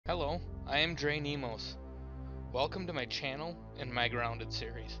Hello, I am Dre Nemos. Welcome to my channel and my Grounded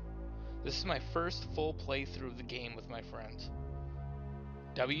series. This is my first full playthrough of the game with my friends.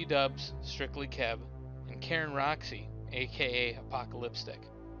 W-Dubs, Strictly Keb, and Karen Roxy, aka Apocalyptic.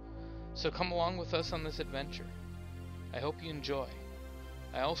 So come along with us on this adventure. I hope you enjoy.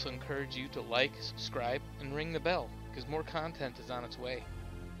 I also encourage you to like, subscribe, and ring the bell, because more content is on its way.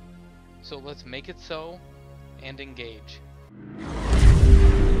 So let's make it so, and engage.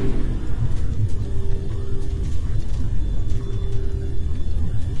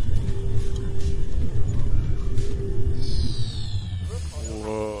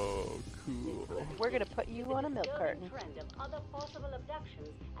 Whoa, cool. We're gonna put you on a milk carton. Trend of other possible abductions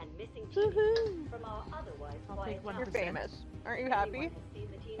and missing teenagers from our otherwise quiet You're famous. Aren't you happy? Anyone has seen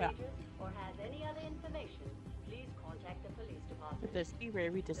the teenagers or has any other information, please contact the police department. Would this be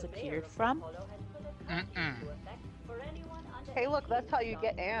where we The mayor disappeared of from? Apollo has put a curfew into effect for anyone under Hey, look, 18 that's how you years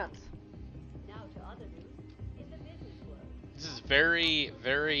get of ants. age. Now to other news in the business world. This is very,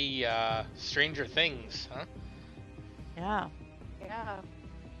 very Stranger Things, huh? Yeah. Yeah,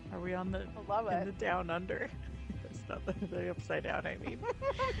 Are we on the I love in it. the down under? That's not the upside down, I mean.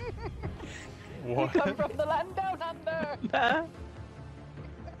 We What? come from the land down under.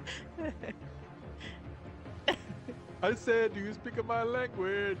 I said, do you speak my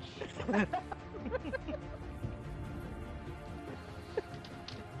language? I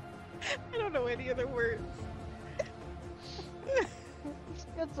don't know any other words.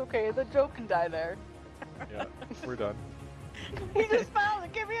 It's okay, the joke can die there. Yeah, we're done. He just found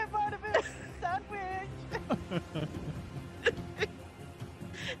it. Give me a bite of it. Sandwich.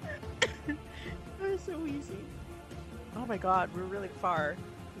 That was so easy. Oh my god, we're really far.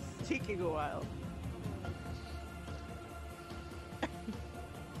 This is taking a while.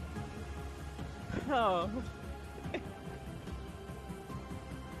 Oh.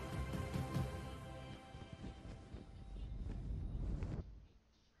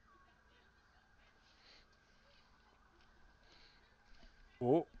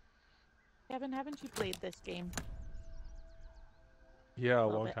 Oh, Kevin, haven't you played this game? yeah, a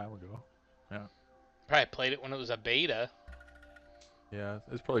Love long it. time ago. Probably played it when it was a beta. Yeah,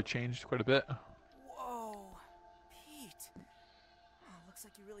 it's probably changed quite a bit. Whoa, Pete. Oh, looks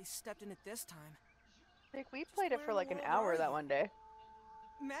like you really stepped in it this time. Like, we played it for like an hour that one day.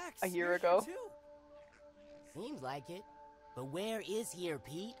 Max, A year you're ago. here too. Seems like it. But where is here,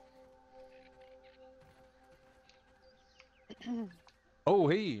 Pete? Oh,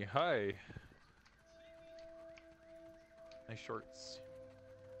 hey, hi. Nice shorts.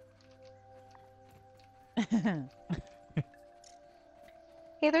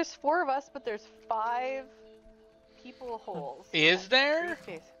 Hey, there's 4 of us, but there's 5 people holes. Is there?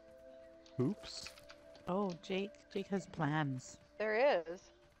 Briefcase. Oops. Oh, Jake has plans. There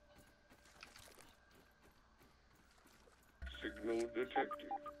is. Signal detected.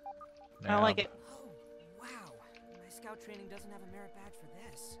 I don't like it. Oh, wow. My scout training doesn't have a merit badge for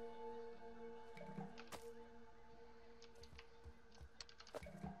this.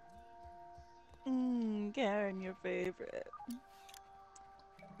 Karen, your favorite.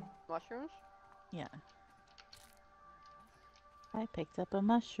 Mushrooms? Yeah. I picked up a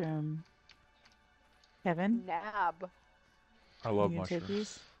mushroom. Kevin? Nab. I love you gonna take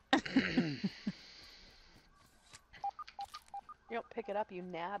mushrooms. these? You don't pick it up, you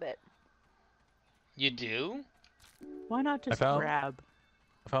nab it. You do? Why not just found- grab?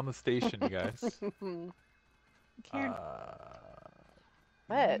 I found the station, you guys. Karen.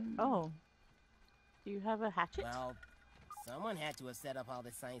 What? Oh. Do you have a hatchet? Well, someone had to have set up all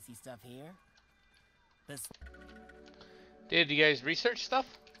this sciencey stuff here. This Did you guys research stuff?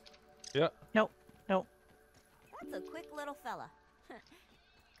 Yeah. Nope. That's a quick little fella.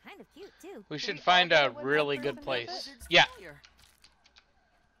 Kind of cute, too. We should we find all a go with really that good person place. Lizard's Yeah, failure.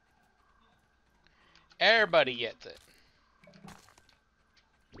 everybody gets it.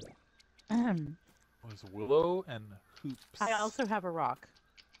 Was Willow and Hoops. I also have a rock.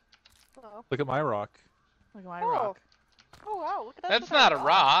 Hello. Look at my rock. Look at my Oh. rock. Oh, wow, look at that. That's not a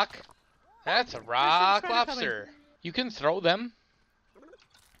rock. That's a Person's rock trying to come in. lobster. You can throw them.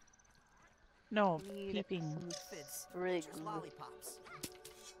 No, Need peeping. some Fids. Rig. Just lollipops.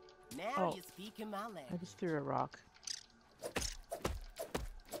 now Oh. you speak in my I language. just threw a rock.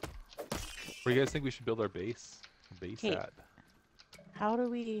 Where do you guys think we should build our base? Base Okay. at? How do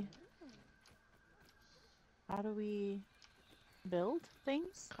we build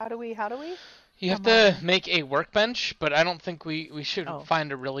things? How do we? You have Come to make a workbench, but I don't think we should Oh.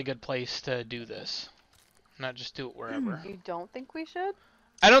 find a really good place to do this. Not just do it wherever. You don't think we should?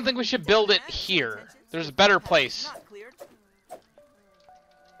 I don't think we should build it here. There's a better place. Not cleared.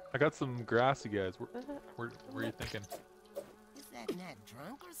 I got some grass, you guys. Where are you thinking? Is that gnat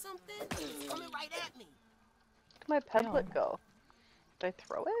drunk or something? It's coming right at me. Where'd my pedlet go? Did I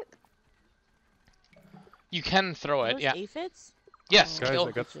throw it? You can throw it, Those yeah. aphids? Yes, Guys, kill,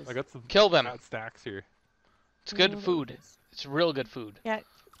 I got some kill them. fat stacks here. It's good food. It's real good food. Yeah,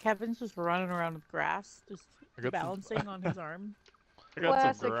 Kevin's just running around with grass, just I got some- balancing on his arm. I got some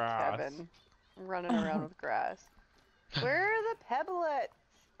Classic grass. Kevin. Running around with grass. Where are the peblets?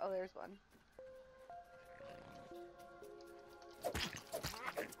 Oh, there's one.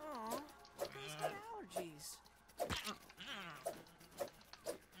 Aw, he's got allergies.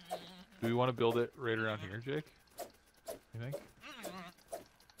 Do we want to build it right around here, Jake? You think?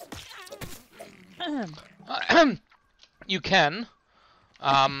 You can.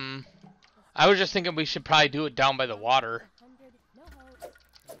 I was just thinking we should probably do it down by the water.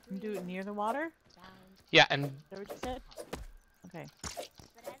 And do it near the water? Yeah, and Is that what you said? Okay.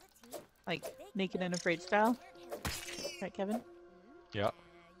 Like, naked and afraid style? Right, Kevin? Yeah.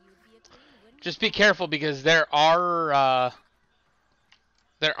 just be careful because there are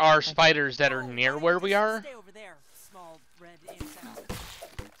spiders that are near where we are. Stay over there, small red insect.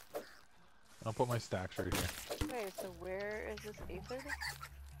 I'll put my stacks right here. Okay, so where is this aphid?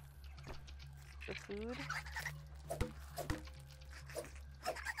 The food?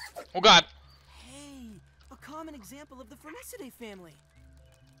 Oh god. Hey, a common example of the Formicidae family.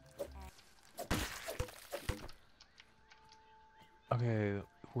 Okay,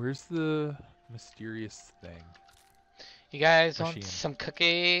 where's the mysterious thing? You guys want Machine. some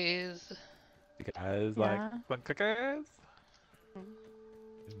cookies? You guys Yeah. like fun cookies?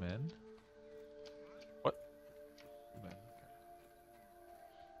 Zoom in. What? Zoom in.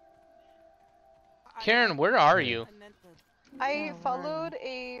 Karen, where are you? I meant the... I Oh, followed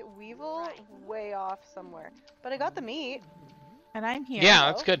a weevil way off somewhere, but I got the meat. And I'm here. Yeah,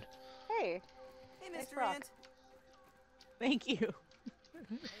 that's good. Hey, Hey, Nice Mr. rock. Ant. Thank you.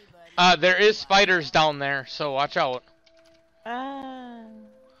 There is spiders down there, so watch out. You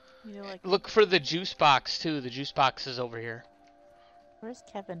know, like, Look for the juice box too. The juice box is over here. where's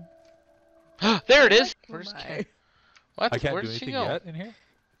Kevin? There it is. Oh Where's my. Karen? What? I can't Where do did she anything go? yet in here.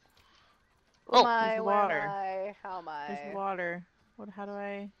 Oh, my, there's where am water. I? How am I? There's water. What? How do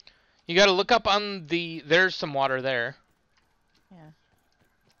I? You gotta look up on the. There's some water there. Yeah.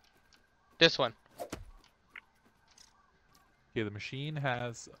 This one. Okay, the machine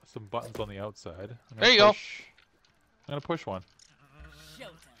has some buttons on the outside. I'm There you go. I'm gonna push one. Showtime.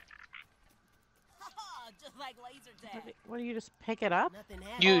 Haha, just like laser tag. What do you just pick it up? Nothing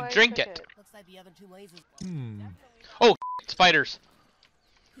happened. You Oh, I drink took it. Looks like the other two lasers. Hmm. Spiders.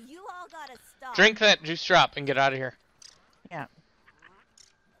 You all gotta stop. Drink that juice drop and get out of here. Yeah.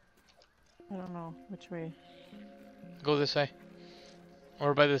 I don't know which way. Go this way.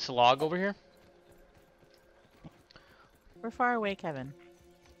 Or by this log over here. We're far away, Kevin.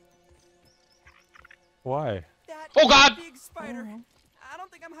 Why? That Oh, God! big spider. Mhm. I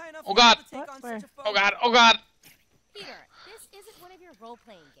don't think I'm high enough Oh, God! to take What? on Where? such a foe. Oh god, oh god! Peter, this isn't one of your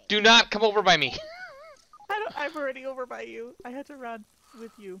role-playing games. Do not come over by me. I'm already over by you. I had to run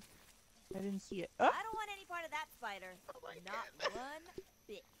with you. I didn't see it. Oh, I don't want any part of that spider. Not one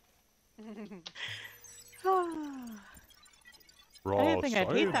bit. Raw I didn't think I'd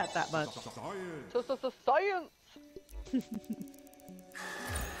hate science. that much. Science!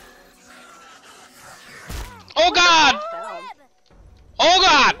 Oh god! Sound. Oh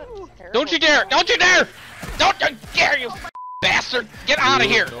god! Terrible. Don't you dare! Don't you dare! Don't you dare, you bastard! Get out of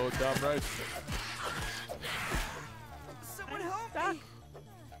here! No, damn right. Someone help Stuck. me.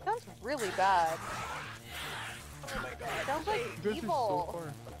 Sounds really bad. Oh my god. Sounds like You guys are evil. so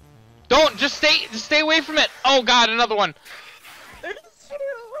far. Don't! Just stay away from it! Oh god, another one! There's two.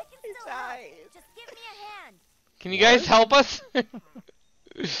 I can I still help. died. Just give me a hand. Can you guys help us? I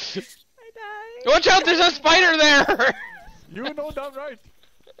died. Watch out, there's a spider there! You know damn right.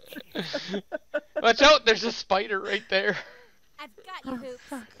 Watch out, there's a spider right there. I've got you, Hoops.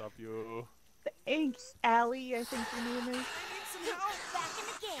 Stop you. The Inks Alley, I think your name is. I need some help. Back in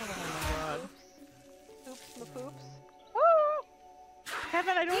the game. Oh Oops, the poops.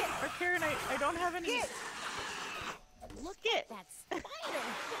 Kevin, or Karen, I don't have any. Look Skit. at that spider.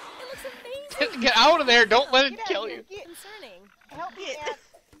 It looks amazing. Get out of there, don't let it Get out kill of here, you. Get, Concerning. help me, Get. Ant.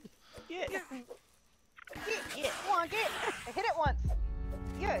 Get. Get. Come on, get. I hit it once.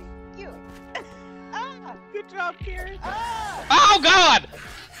 Yeah, you. Ah! Good job, Karen. Ah! Oh god!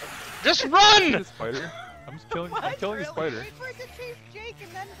 Just The run! spider. I'm just killing. I'm What? killing the Really? spider. Wait for it to chase Jake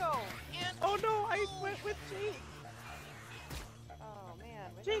and then go. Oh no, I went with Jake. Oh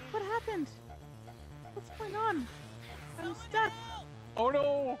man. Jake, what happened? What's going on? I'm stuck. Oh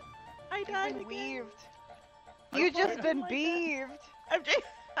no! I died You've been again. weaved. You just I been don't like that. beaved. I'm just,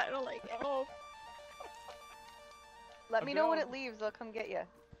 I don't like it. Oh, Let I'm me know when down. it leaves. I'll come get you.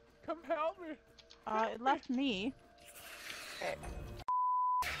 come help me! It left me. Okay.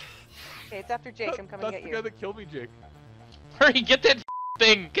 Okay, it's after Jake. I'm coming to That's get the you. guy that killed me, Jake. Hurry, get that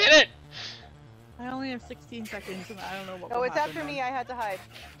thing! Get it! I only have 16 seconds and I don't know what No, will it's happen after me. then. I had to hide.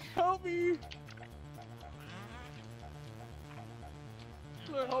 Help me!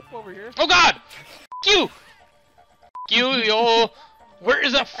 There's help over here. Oh God! You! You, yo! Where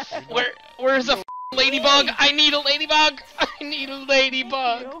is a where is a ladybug? I need a ladybug! I need a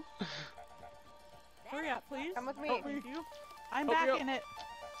ladybug! Thank you. Hurry up, please. Come with me. Thank you. I'm Help me back out. in it.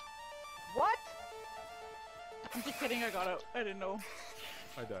 What? I'm just kidding, I got out. I didn't know.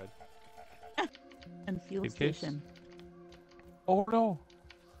 I died. And fuel In case. station. Oh no!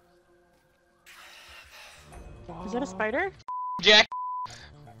 Is that a spider? Jack!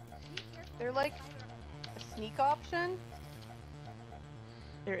 They're like a sneak option.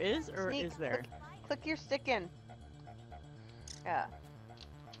 There is, or Sneak. is there? Click your stick in. Yeah.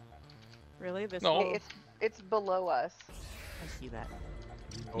 Really? This No. will- Okay, it's below us. I see that.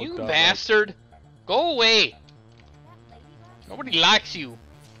 You dumb, bastard! Go away! Nobody likes you.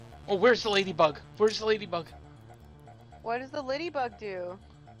 Oh, where's the ladybug? Where's the ladybug? What does the ladybug do?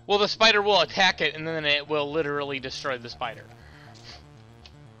 Well, the spider will attack it, and then it will literally destroy the spider.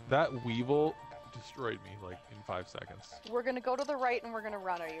 That weevil destroyed me like in 5 seconds. We're gonna go to the right and we're gonna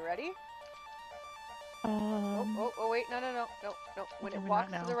run. Are you ready? Oh, wait, no. When Okay, it we're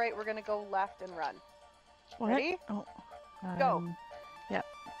walks not to now. the right, we're gonna go left and run. What? Ready? Oh. Go. Yep.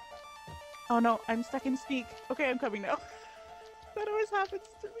 Oh no, I'm stuck in sneak. Okay, I'm coming now. That always happens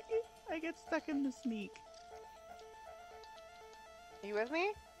to me. I get stuck in the sneak. Are you with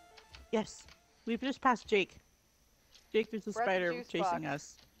me? Yes. We've just passed Jake. Jake, there's a We're at the spider juice chasing box.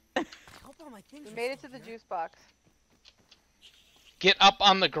 us. Hope all my things We are made it still to the here. juice box. Get up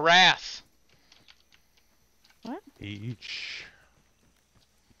on the grass. What? H.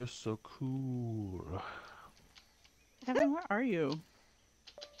 You're so cool. Kevin, where are you?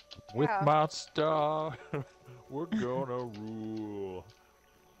 With Yeah. my star, we're gonna rule.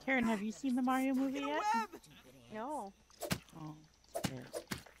 Karen, have you seen the Mario movie Get a yet? web! No. Oh, there.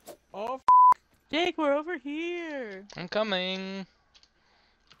 Oh, Jake, we're over here. I'm coming.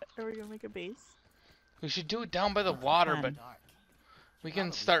 Are we gonna make a base? We should do it down by the water, but Dark. we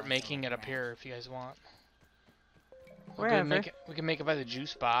can start making it up here if you guys want. We Wherever. can make it by the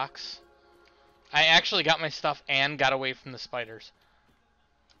juice box. I actually got my stuff and got away from the spiders.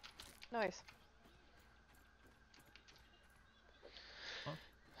 Nice.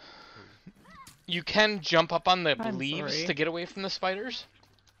 You can jump up on the I'm leaves sorry. to get away from the spiders.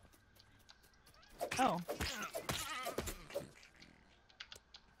 Oh.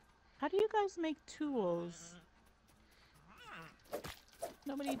 How do you guys make tools?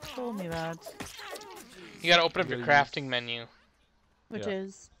 Nobody told me that. You gotta open up You your gotta crafting menu. Which Yeah.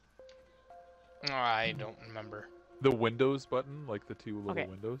 is Oh, I don't remember. the Windows button, like the two little Okay.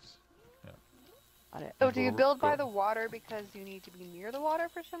 windows. got it. So do you Go- build by go. the water because you need to be near the water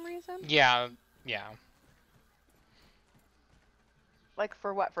for some reason? Yeah. Like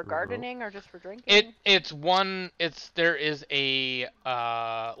for what? For Go. gardening or just for drinking? There is a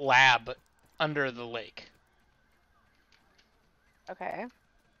lab under the lake. Okay.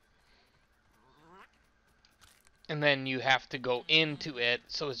 And then you have to go into it,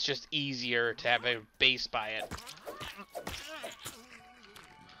 so it's just easier to have a base by it.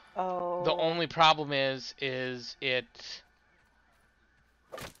 Oh. The only problem is it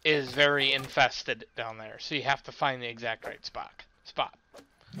is very infested down there, so you have to find the exact right spot.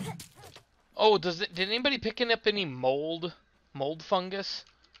 Oh, did anybody picking up any mold fungus?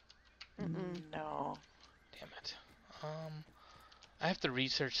 No. Damn it. I have to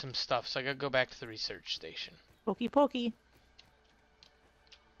research some stuff, so I gotta go back to the research station. Pokey pokey.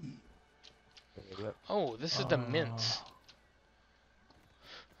 Oh, this is the mints.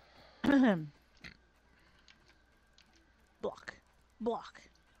 Block. Block.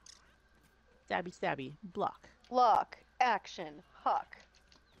 Stabby stabby. Block. Block. Action. Huck.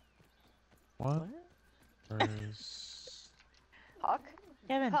 What? Where's... Huck.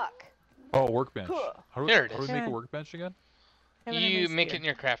 Kevin. Huck. Oh, workbench. Huh. How do, There it how do is. we make a Kevin. workbench again? Kevin, I You missed make you. it in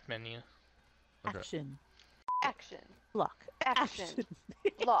your craft menu. Okay. Action. Action. Block. Action. Action.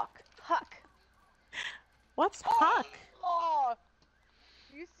 Block. Huck. What's Huck? Oh!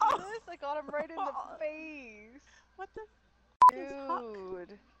 You see Oh. this? I got him right in the face. What the Dude. is Huck?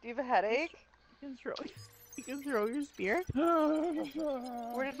 Do you have a headache? You can throw. You can throw your spear.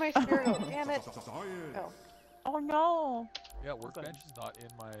 Where did my spear go? Damn it. Oh. Oh no. Yeah, workbench is not in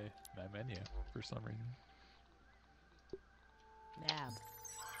my menu for some reason. Nab.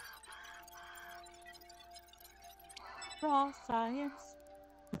 Raw science.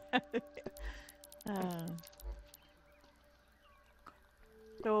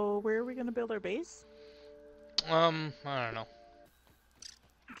 So where are we gonna build our base? I don't know.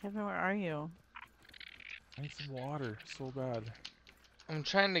 Kevin, where are you? I need some water so bad. I'm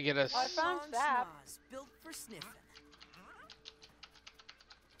trying to get us. I found Long sap. schnoz, built for sniffing.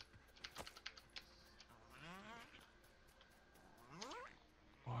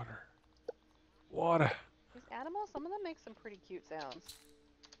 Water. Water. These animals, some of them make some pretty cute sounds.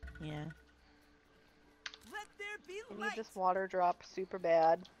 Yeah. Let there be I need light. this water drop super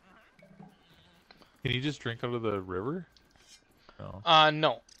bad. Can you just drink out of the river? No.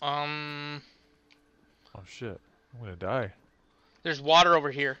 No. Oh shit. I'm gonna die. There's water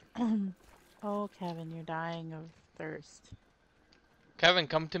over here. Oh, Kevin, you're dying of thirst. Kevin,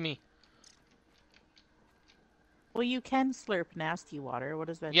 come to me. Well, you can slurp nasty water. What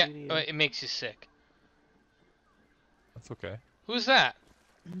does that Yeah, do to you? it makes you sick. That's okay. Who's that?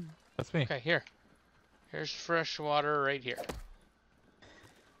 That's me. Okay, here. Here's fresh water right here.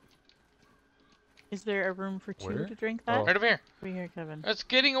 Is there a room for two Where? to drink that? Oh. Right over here. Over here, Kevin. It's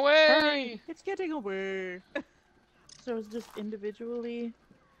getting away. Hurry! It's getting away. So it's just individually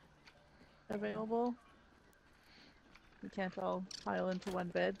available? We can't all pile into one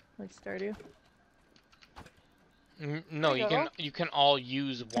bed like Stardew? No, There you you can all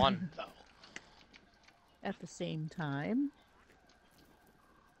use one though. At the same time?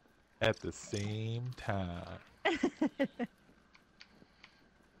 At the same time.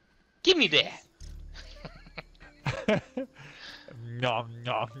 Give me that. Nom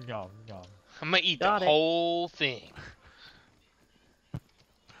nom nom nom. I'm gonna eat Got the it. whole thing.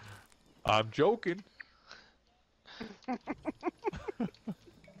 I'm joking.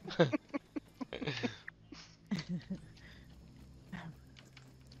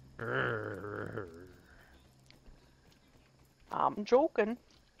 I'm joking.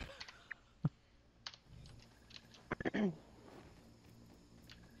 Are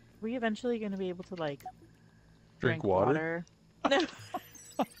we eventually going to be able to, like, Drink water? No.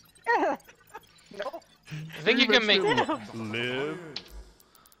 No. I think you can make. Live.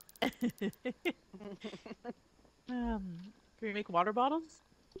 Can we make water bottles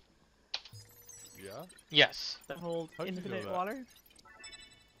Yeah. Yes. that hold How'd you know infinite that? water?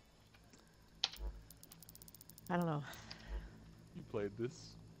 I don't know. You played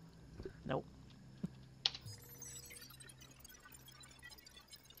this. Nope.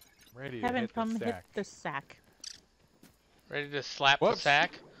 Ready to Kevin, hit come the hit sack. the sack. Ready to slap Whoops. the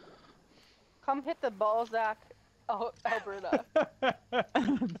sack? Come hit the Balzac, Alberta.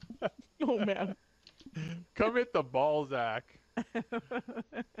 Oh, man. Come hit the Balzac,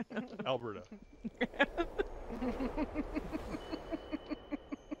 Alberta.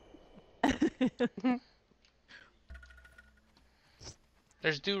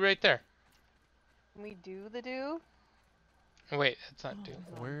 There's dew right there. Can we do the do? Wait, that's not dew.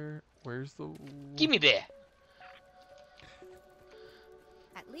 Where's the? Give me that.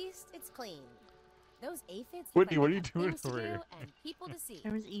 At least it's clean. Those aphids have Whitney, like, what are you enough doing things to over do here? and people to see.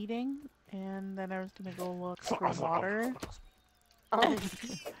 I was eating, and then I was gonna go look for water. Um,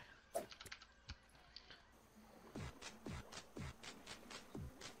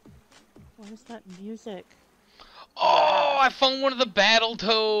 What is that music? Oh, I found one of the battle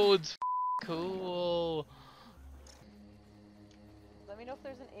toads. Cool. let me know if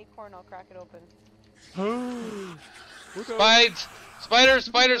there's an acorn. I'll crack it open. Spiders! Spiders!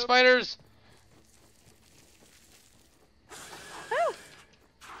 Spiders! Spiders!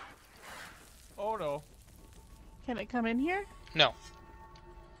 Oh no. Can it come in here? No.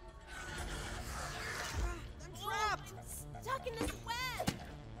 I'm trapped! Stuck in this web!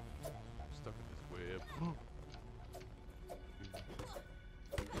 Stuck in this web.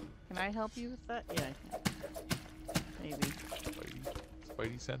 Can I help you with that? Yeah, I can. Maybe.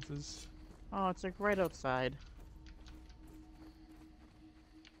 Spidey senses. Oh, it's like right outside.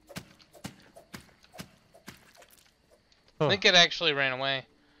 I think it actually ran away.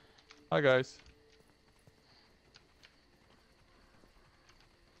 Hi guys.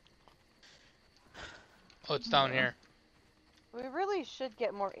 Oh, it's down here. We really should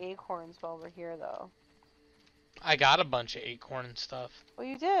get more acorns while we're here, though. I got a bunch of acorn and stuff. Oh,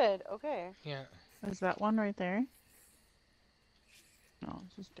 you did? Okay. Yeah. Is that one right there? No,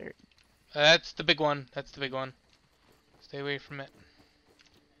 it's just dirt. That's the big one. That's the big one. Stay away from it.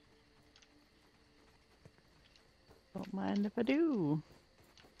 Don't mind if I do.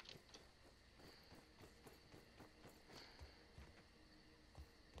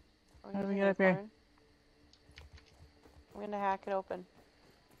 How do we get up here? I'm gonna hack it open.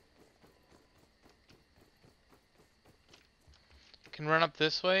 You can run up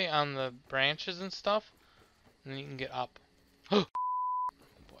this way on the branches and stuff, and then you can get up. Oh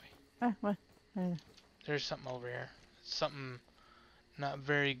boy. Ah, what? There's something over here. It's something not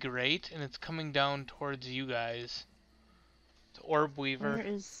very great, and it's coming down towards you guys. The Orb Weaver. Where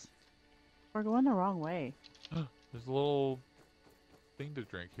is... We're going the wrong way. There's a little thing to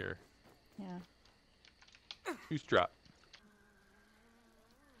drink here. Yeah. Goose drop.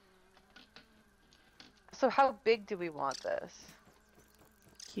 So how big do we want this?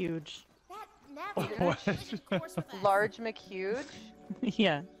 Huge. That Oh, navigator what? collision course with us. Large McHuge?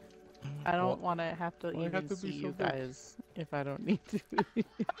 Yeah. I don't want to have to why it have even to be see so you big? guys if I don't need to.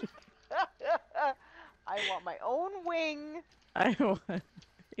 I want my own wing. I want,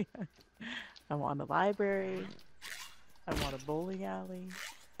 yeah. I want a library. I want a bowling alley.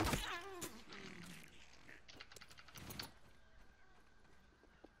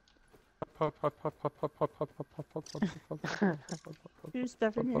 You're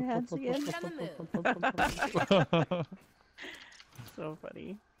stuffing your hands again? Get on the move. So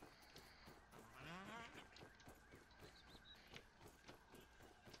funny.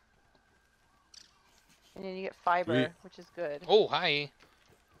 And then you get fiber, Sweet. which is good. Oh, hi.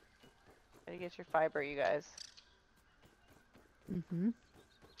 Gotta get your fiber, you guys. Mm-hmm.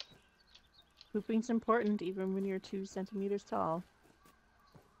 Pooping's important even when you're 2 centimeters tall.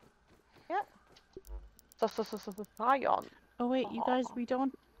 Yep. Ion. Oh wait, you guys,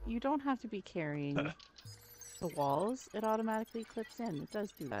 you don't have to be carrying the walls. It automatically clips in. It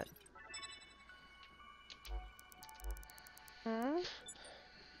does do that. Hmm?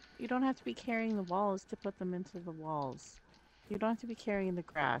 You don't have to be carrying the walls to put them into the walls. You don't have to be carrying the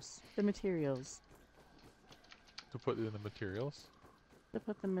grass, the materials, To put it in the materials. to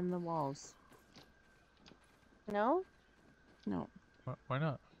put them in the walls. No? No. Why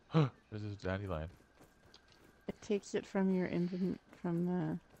not? This is dandelion. It takes it from your from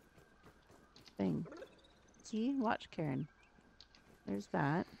the thing. See? Watch, Karen. There's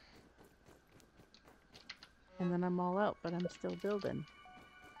that. And then I'm all out, but I'm still building.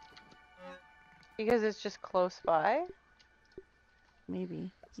 Because it's just close by?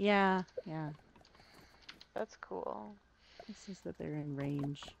 Maybe. Yeah, yeah. That's cool. It's just that they're in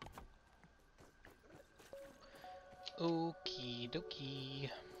range. Okie dokie.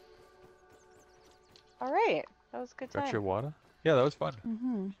 Alright. That was a good time. Got your water? Yeah, that was fun.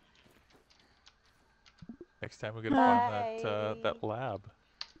 Mm-hmm. Next time we're gonna find that lab.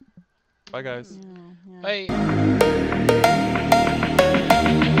 Bye guys. Yeah, yeah. Bye.